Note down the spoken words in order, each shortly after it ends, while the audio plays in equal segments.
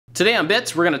Today on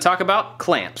Bits, we're going to talk about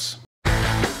clamps.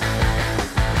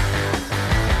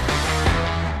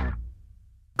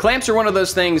 Clamps are one of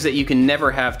those things that you can never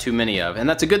have too many of, and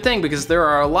that's a good thing because there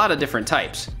are a lot of different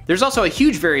types. There's also a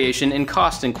huge variation in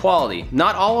cost and quality.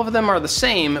 Not all of them are the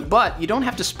same, but you don't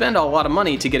have to spend a lot of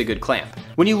money to get a good clamp.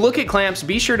 When you look at clamps,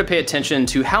 be sure to pay attention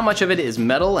to how much of it is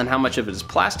metal and how much of it is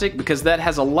plastic, because that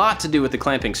has a lot to do with the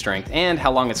clamping strength and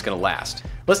how long it's going to last.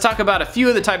 Let's talk about a few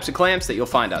of the types of clamps that you'll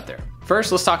find out there.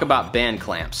 First, let's talk about band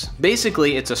clamps.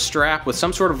 Basically, it's a strap with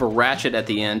some sort of a ratchet at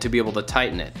the end to be able to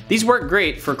tighten it. These work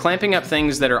great for clamping up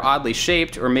things that are oddly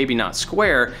shaped or maybe not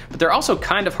square, but they're also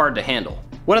kind of hard to handle.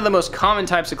 One of the most common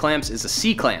types of clamps is a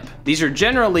C-clamp. These are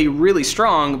generally really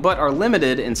strong, but are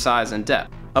limited in size and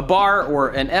depth. A bar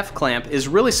or an F-clamp is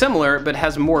really similar, but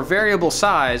has more variable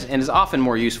size and is often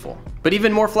more useful. But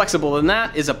even more flexible than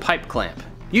that is a pipe clamp.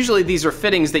 Usually these are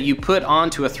fittings that you put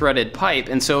onto a threaded pipe,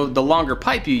 and so the longer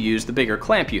pipe you use, the bigger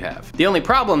clamp you have. The only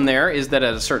problem there is that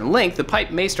at a certain length, the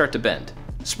pipe may start to bend.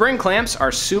 Spring clamps are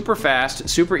super fast,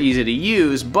 super easy to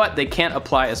use, but they can't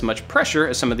apply as much pressure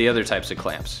as some of the other types of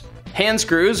clamps. Hand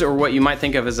screws, or what you might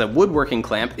think of as a woodworking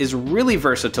clamp, is really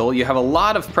versatile. You have a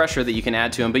lot of pressure that you can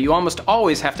add to them, but you almost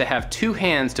always have to have two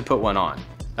hands to put one on.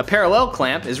 A parallel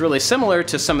clamp is really similar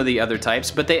to some of the other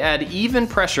types, but they add even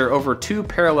pressure over two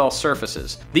parallel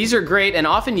surfaces. These are great and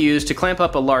often used to clamp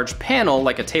up a large panel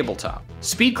like a tabletop.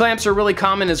 Speed clamps are really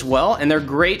common as well, and they're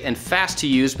great and fast to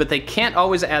use, but they can't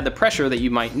always add the pressure that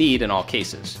you might need in all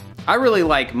cases. I really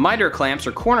like miter clamps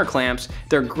or corner clamps.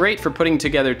 They're great for putting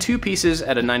together two pieces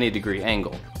at a 90-degree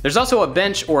angle. There's also a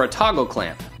bench or a toggle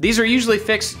clamp. These are usually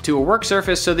fixed to a work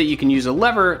surface so that you can use a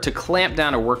lever to clamp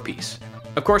down a workpiece.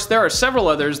 Of course, there are several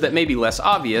others that may be less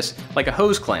obvious, like a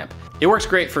hose clamp. It works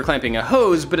great for clamping a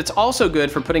hose, but it's also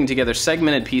good for putting together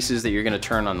segmented pieces that you're going to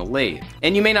turn on the lathe.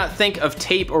 And you may not think of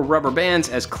tape or rubber bands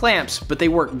as clamps, but they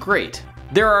work great.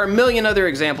 There are a million other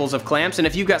examples of clamps, and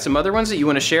if you've got some other ones that you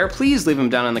want to share, please leave them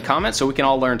down in the comments so we can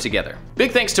all learn together.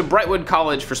 Big thanks to Brightwood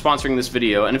College for sponsoring this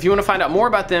video, and if you want to find out more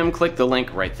about them, click the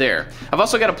link right there. I've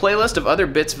also got a playlist of other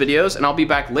Bits videos, and I'll be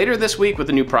back later this week with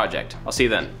a new project. I'll see you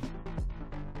then.